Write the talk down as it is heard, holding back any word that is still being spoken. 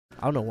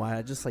I don't know why.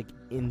 I just like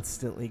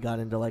instantly got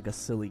into like a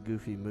silly,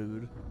 goofy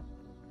mood.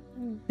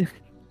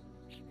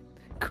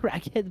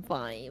 Crackhead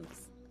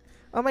vibes.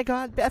 Oh my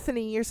God,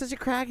 Bethany, you're such a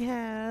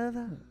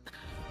crackhead.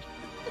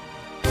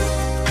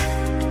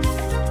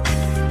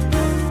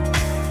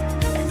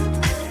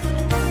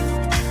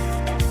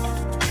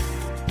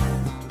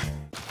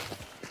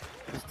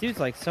 This dude's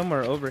like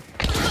somewhere over.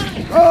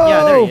 Oh!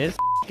 Yeah, there he is.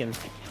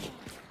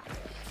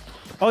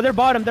 Oh, they're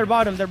bottom. They're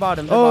bottom. They're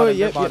bottom. They're Oh, bottom.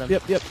 yep, They're bottom.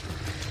 yep.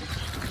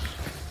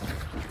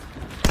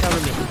 Cover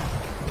me.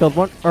 Killed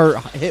one, or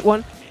hit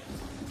one.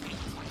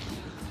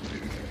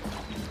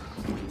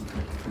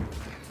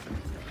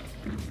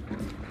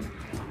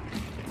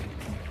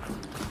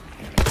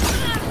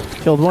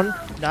 Killed one.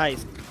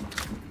 Nice.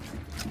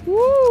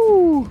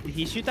 Woo! Did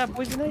he shoot that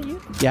poison at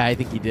you? Yeah, I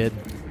think he did.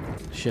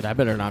 Shit, I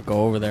better not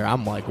go over there.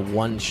 I'm like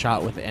one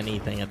shot with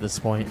anything at this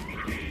point.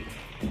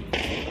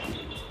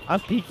 I'm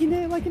peeking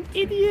it like an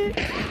idiot.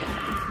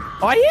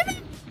 Oh, I hit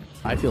it.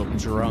 I feel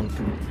drunk.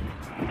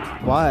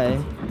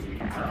 Why?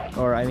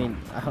 Or I mean,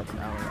 I don't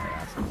know.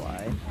 Ask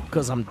why.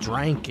 Because I'm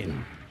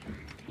drinking.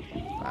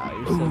 Wow,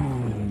 you're so.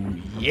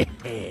 Ooh, yeah.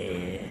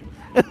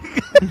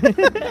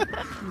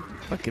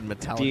 Fucking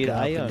Metallica Dude,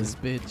 up I in this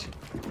bitch.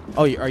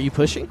 Oh, are you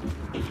pushing?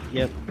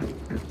 Yep.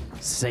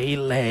 Say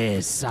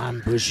less,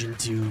 I'm pushing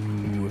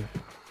too.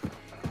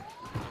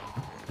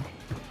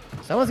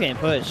 Someone's getting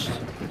pushed.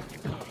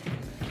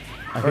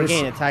 We're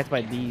getting attacked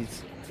by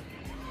bees.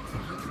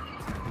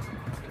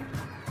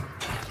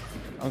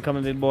 I'm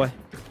coming, big boy.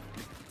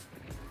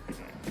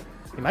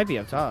 He might be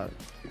up top.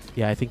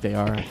 Yeah, I think they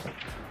are.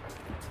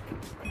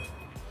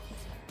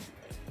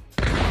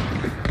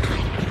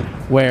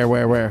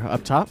 Where?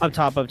 Up top? Up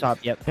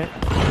top, yep. Okay.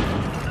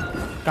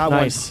 Got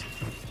Nice.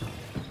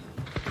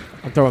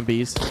 I'm throwing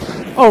bees.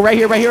 Oh, right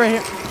here.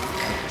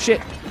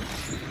 Shit.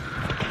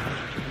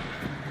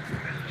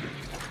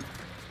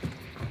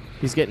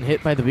 He's getting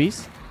hit by the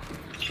bees.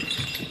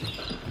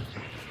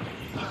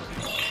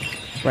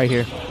 Right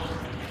here.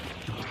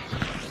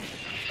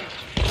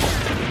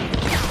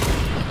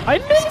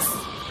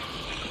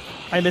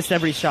 I missed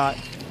every shot.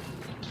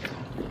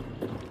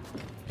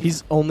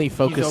 He's only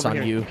focused on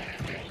here. you.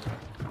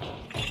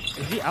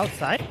 Is he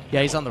outside?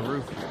 Yeah, he's on the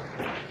roof.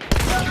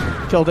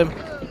 Killed him.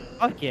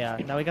 Fuck yeah.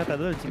 Now we got that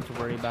other team to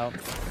worry about.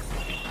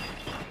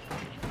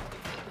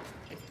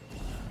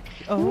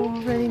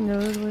 Already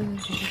knows what.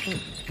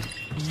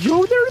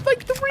 Yo, there's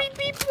like 3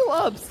 people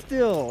up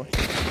still.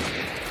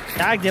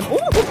 Tagged him.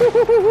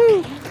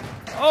 Ooh.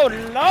 Oh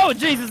no,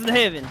 Jesus in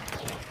heaven.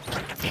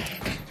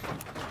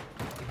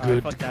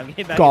 Good fuck that.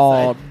 Get back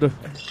God. inside.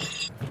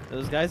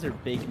 Those guys are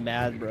big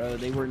mad, bro.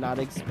 They were not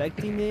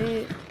expecting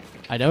it.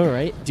 I know,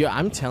 right? Dude,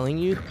 I'm telling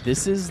you,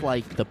 this is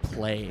like the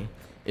play.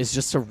 Is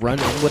just to run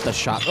in with a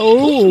shot.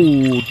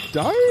 Oh,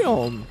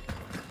 damn.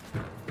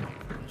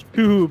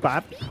 Ooh,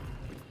 papi.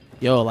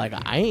 Yo, like,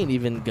 I ain't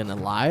even gonna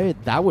lie.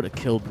 That would have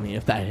killed me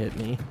if that hit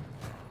me.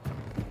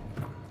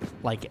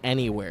 Like,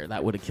 anywhere,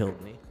 that would have killed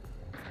me.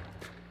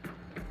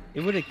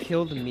 It would have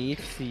killed me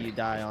to see you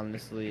die,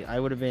 honestly.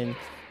 I would have been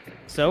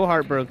so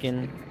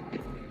heartbroken.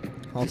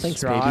 Oh, thanks,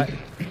 distraught. baby.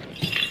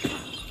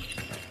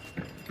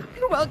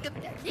 You're welcome,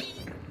 Daddy.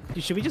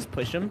 Dude, should we just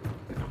push him?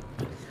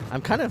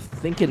 I'm kind of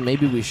thinking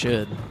maybe we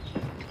should.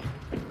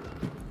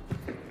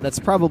 That's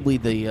probably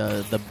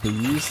the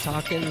booze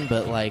talking,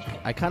 but, like,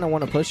 I kind of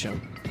want to push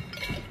him.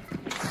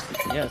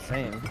 Yeah,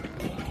 same.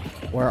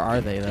 Where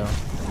are they, though?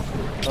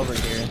 Over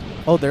here.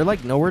 Oh, they're,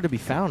 like, nowhere to be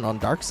found on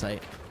Dark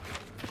Site.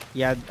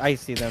 Yeah, I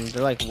see them.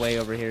 They're like way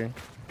over here.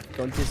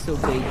 Don't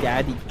disobey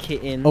Daddy,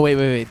 kitten. Oh,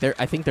 wait.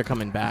 I think they're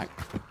coming back.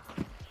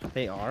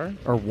 They are?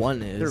 Or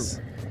one is.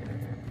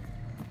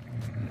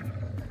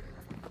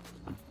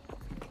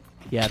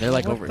 Yeah, they're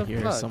like What over the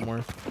here fuck?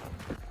 somewhere.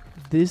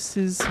 This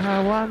is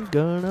how I'm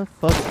gonna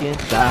fucking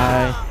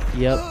die.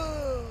 Yep.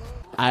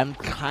 I'm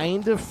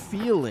kind of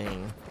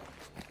feeling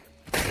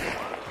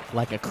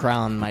like a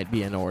crown might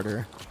be in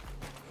order.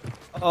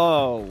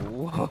 Oh,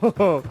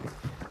 whoa.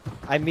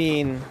 I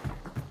mean,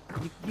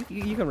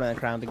 you can run a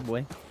crown, big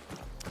boy.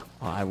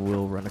 Oh, I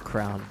will run a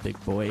crown, big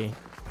boy.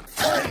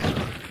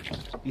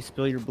 You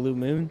spill your blue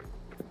moon?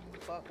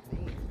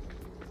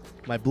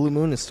 My blue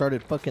moon has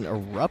started fucking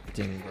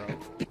erupting, bro.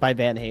 By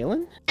Van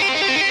Halen?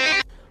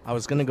 I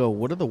was gonna go,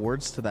 what are the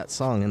words to that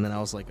song? And then I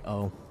was like,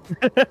 oh.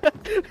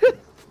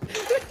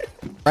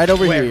 Right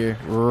over Where? here.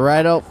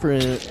 Right out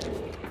front.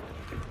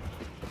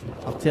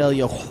 I'll tell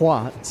you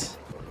what.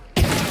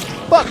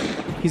 Fuck!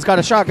 He's got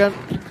a shotgun.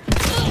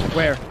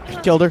 Where?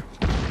 Killed her.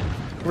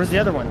 Where's the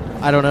other one?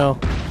 I don't know.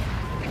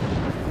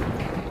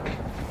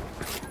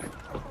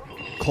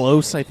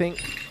 Close, I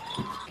think.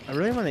 I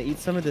really want to eat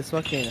some of this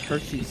fucking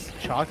Hershey's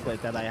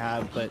chocolate that I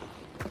have, but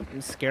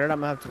I'm scared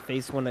I'm going to have to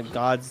face one of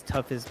God's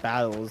toughest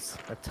battles.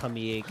 A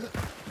tummy ache.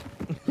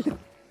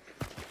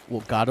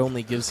 Well, God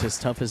only gives his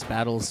toughest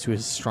battles to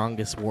his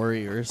strongest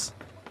warriors.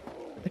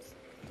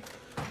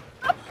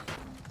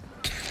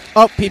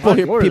 Oh, people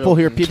here, people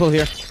here, people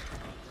here.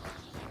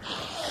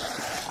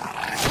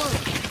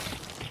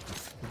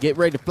 Get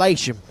ready to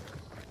place him.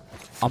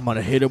 I'm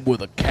gonna hit him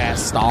with a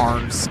cast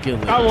iron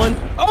skillet. Got one.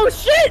 Oh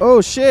shit!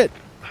 Oh shit!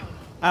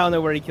 I don't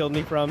know where he killed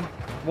me from.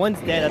 One's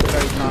dead at the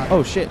very top.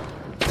 Oh shit!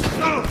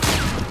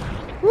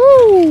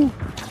 Woo!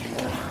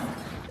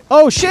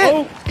 Oh shit!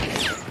 Oh.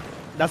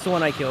 That's the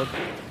one I killed.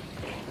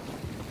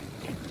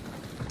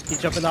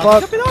 He's jumping off.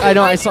 Fuck. Jumping off. I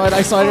know. I saw it.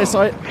 I saw it. I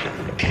saw it.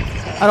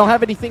 I don't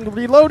have anything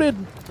reloaded.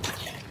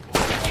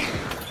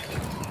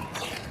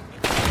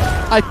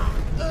 I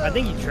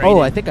think you traded. Oh,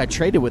 I think I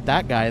traded with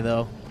that guy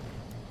though.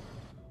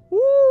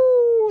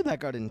 Woo! That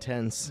got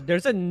intense.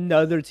 There's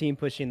another team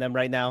pushing them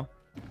right now.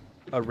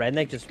 A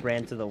redneck just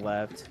ran to the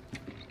left.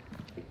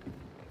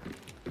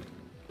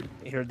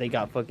 Here they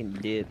got fucking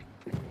dip.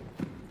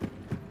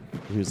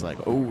 He was like,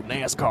 "Oh,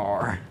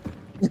 NASCAR."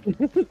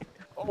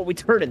 Oh, we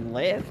turned and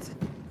left.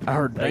 I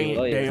heard Hey,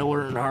 Williams. Dale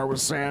Earnhardt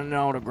was signing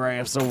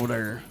autographs over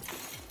there.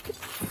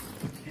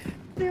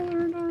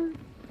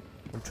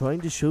 I'm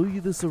trying to show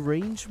you this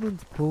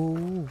arrangement,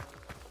 Paul.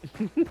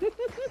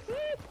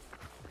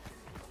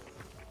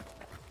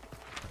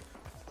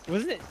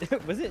 Was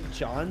it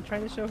John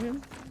trying to show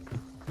him?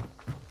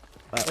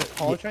 Or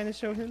Paul trying to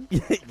show him?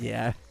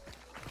 Yeah.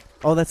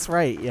 Oh, that's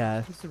right.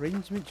 Yeah. This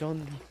arrangement,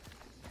 John.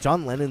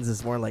 John Lennon's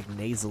is more like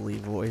nasally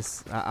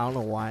voice. I don't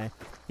know why.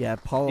 Yeah,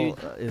 Paul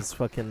is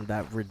fucking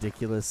that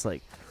ridiculous.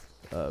 Like,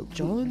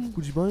 John,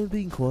 would you mind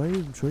being quiet?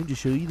 I'm trying to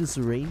show you this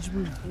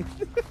arrangement.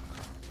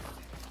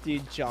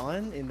 Dude,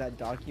 John in that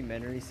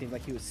documentary seemed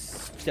like he was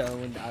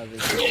stoned out of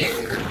his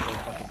head for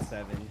fucking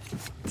 7.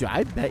 Dude,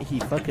 I bet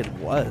he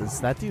fucking was.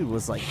 That dude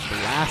was like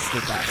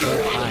blasted that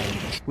whole time.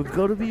 We've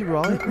got to be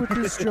right with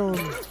this, John.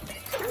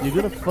 You're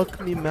gonna fuck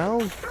me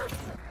mouth.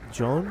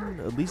 John,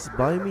 at least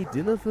buy me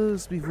dinner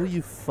first before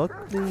you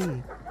fuck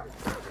me.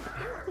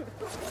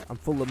 I'm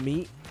full of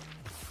meat,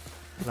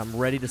 and I'm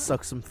ready to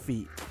suck some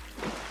feet.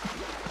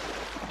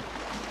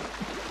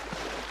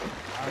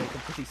 Alright, can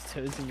put these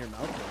toes in your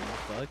mouth,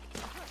 what the fuck?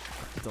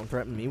 Don't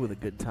threaten me with a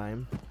good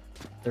time.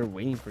 They're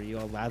waiting for you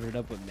all lathered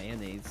up with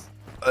mayonnaise.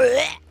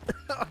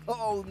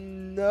 Oh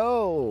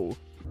no!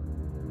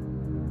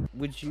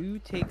 Would you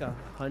take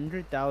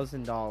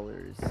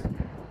 $100,000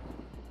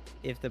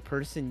 if the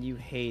person you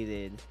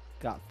hated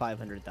got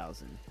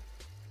 500,000?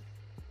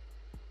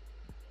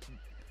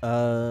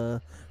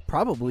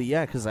 Probably,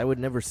 yeah, because I would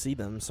never see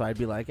them, so I'd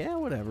be like, yeah,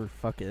 whatever,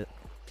 fuck it.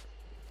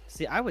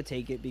 See, I would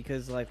take it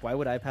because, like, why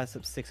would I pass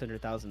up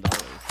 $600,000?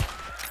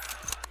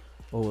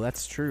 Oh,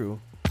 that's true.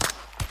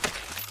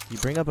 You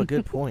bring up a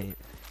good point.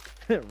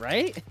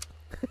 Right?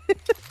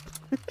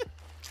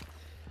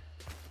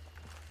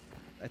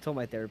 I told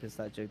my therapist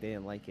that joke. They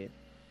didn't like it.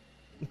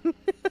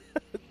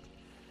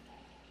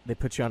 They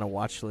put you on a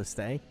watch list,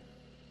 eh?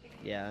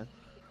 Yeah.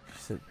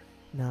 She said,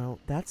 no,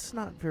 that's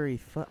not very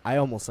fun. I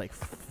almost, like,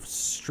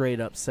 straight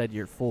up said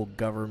your full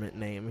government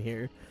name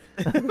here.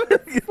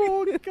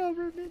 Full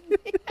government name.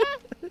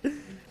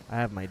 I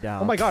have my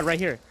doubts. Oh my god, right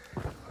here.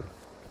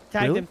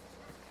 Tagged Really? him.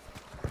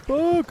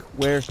 Fuck!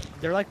 Where?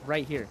 They're like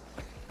right here.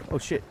 Oh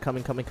shit,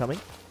 coming.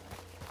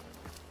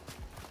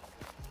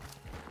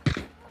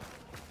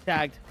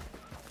 Tagged.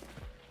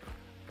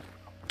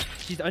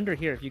 She's under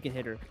here if you can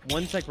hit her.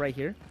 One's like right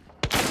here.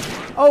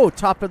 Oh,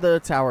 top of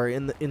the tower,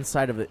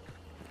 inside of it.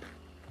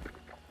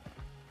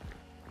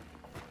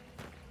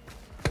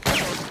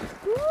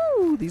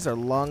 Woo! These are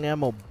long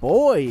ammo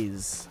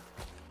boys.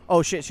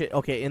 Oh shit.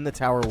 Okay, in the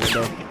tower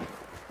window.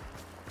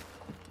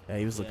 Yeah,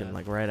 he was looking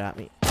like right at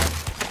me.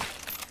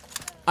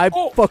 I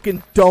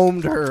fucking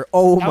domed her.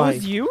 Oh that my.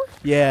 was you?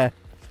 Yeah.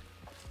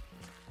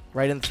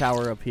 Right in the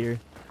tower up here.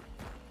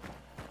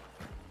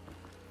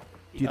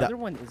 The other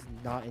one is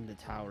not in the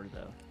tower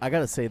though. I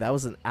gotta say, that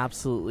was an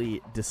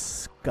absolutely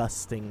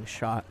disgusting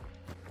shot.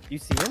 You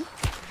see him?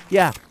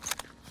 Yeah.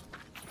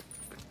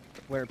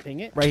 Where,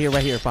 ping it? Right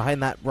here,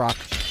 behind that rock.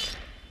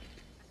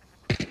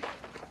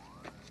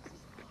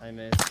 I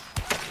missed.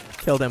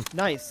 Killed him.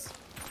 Nice.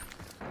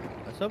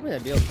 I was hoping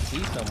I'd be able to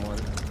see someone.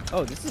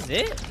 Oh, this is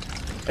it?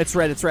 It's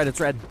red.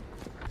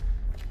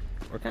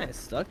 We're kind of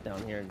stuck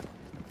down here.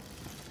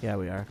 Yeah,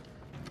 we are.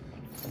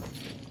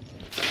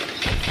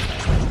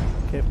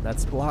 Okay,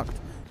 that's blocked.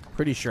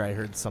 Pretty sure I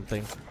heard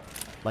something,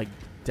 like,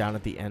 down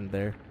at the end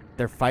there.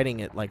 They're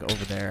fighting it, like,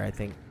 over there, I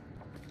think.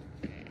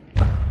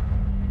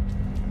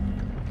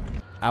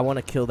 I want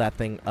to kill that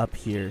thing up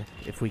here,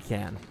 if we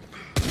can.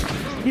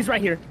 He's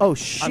right here. Oh,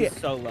 shit. I'm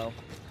so low.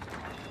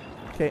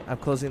 Okay, I'm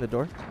closing the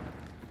door.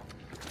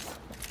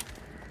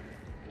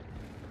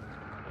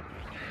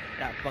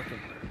 That fucking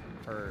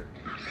hurt.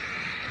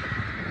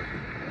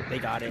 They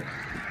got it.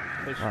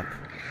 Push. Fuck.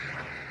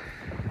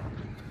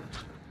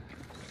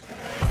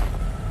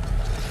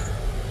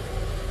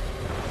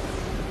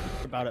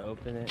 We're about to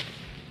open it.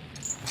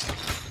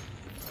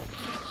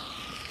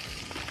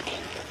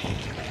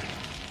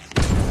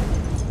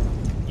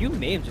 You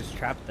may have just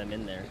trapped them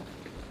in there.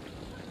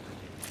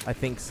 I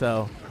think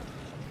so.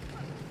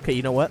 Okay,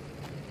 you know what?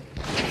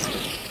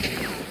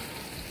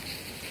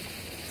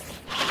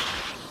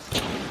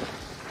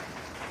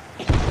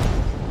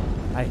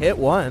 I hit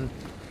one.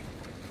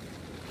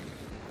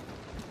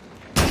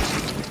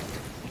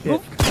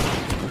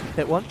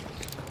 Hit one.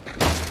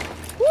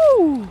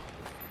 Woo!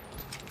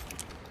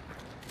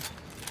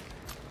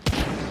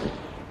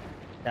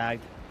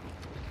 Tagged.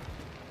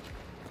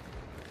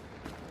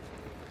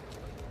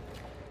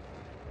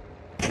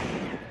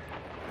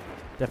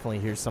 Definitely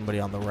hear somebody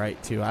on the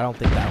right, too. I don't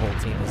think that whole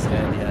team is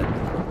dead yet.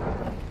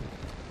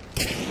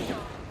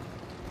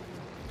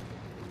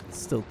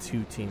 Still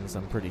 2 teams,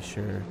 I'm pretty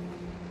sure.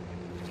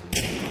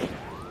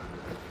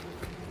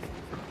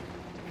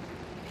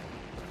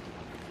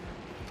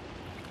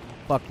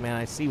 Fuck, man,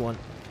 I see one.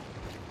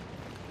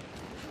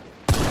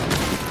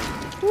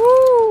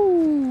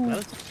 Woo! That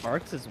was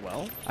Sparks as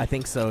well? I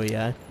think so,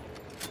 yeah.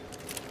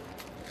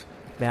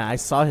 Man, I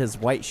saw his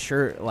white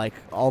shirt, like,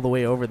 all the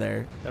way over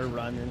there. They're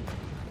running.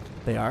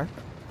 They are?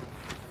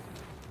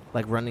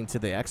 Like, running to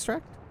the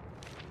extract?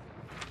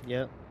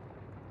 Yep.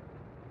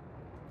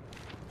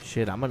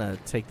 Shit, I'm gonna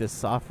take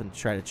this off and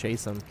try to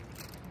chase him.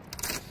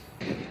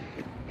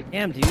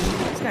 Damn, dude.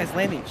 This guy's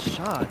landing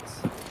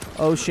shots.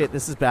 Oh, shit,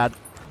 this is bad.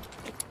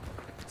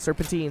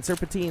 Serpentine,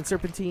 serpentine,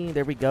 serpentine.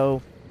 There we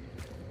go.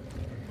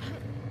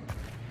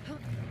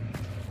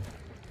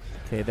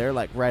 Okay, they're,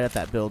 like, right at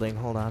that building.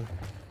 Hold on.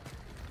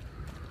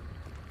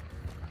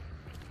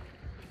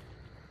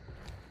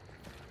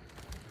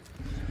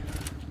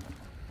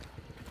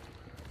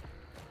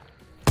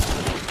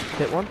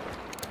 Hit one.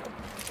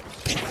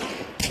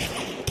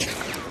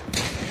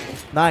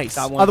 Nice.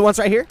 Got one. Other one's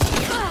right here.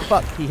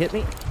 Fuck, he hit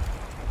me.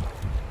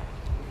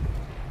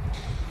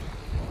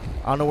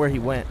 I don't know where he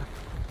went.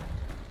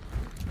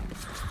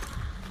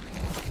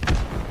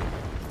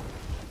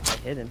 I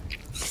hit him.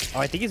 Oh,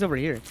 I think he's over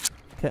here.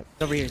 Okay.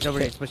 He's over here. He's over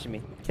here. He's pushing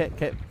me. Okay,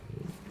 okay.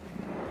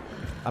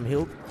 I'm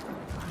healed.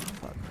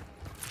 Fuck.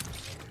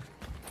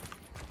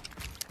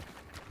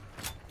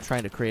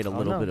 Trying to create a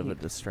little bit of a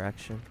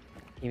distraction.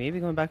 He may be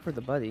going back for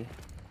the buddy.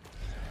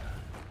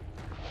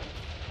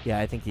 Yeah,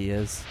 I think he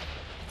is.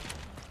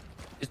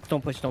 Just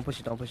don't push it. Don't push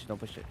it. Don't push it. Don't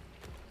push it.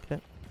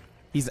 Okay.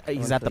 He's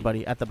at the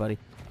buddy. At the buddy.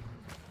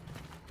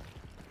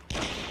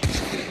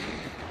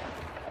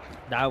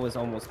 That was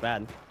almost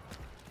bad.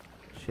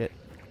 Shit.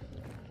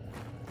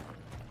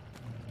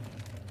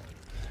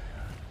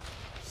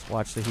 Just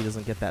watch that he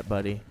doesn't get that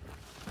buddy.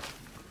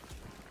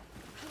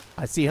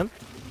 I see him.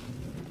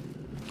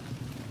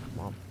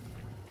 Come on.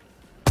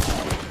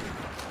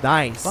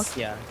 Nice. Fuck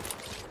yeah.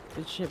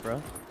 Good shit,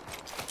 bro.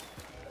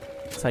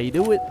 That's how you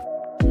do it.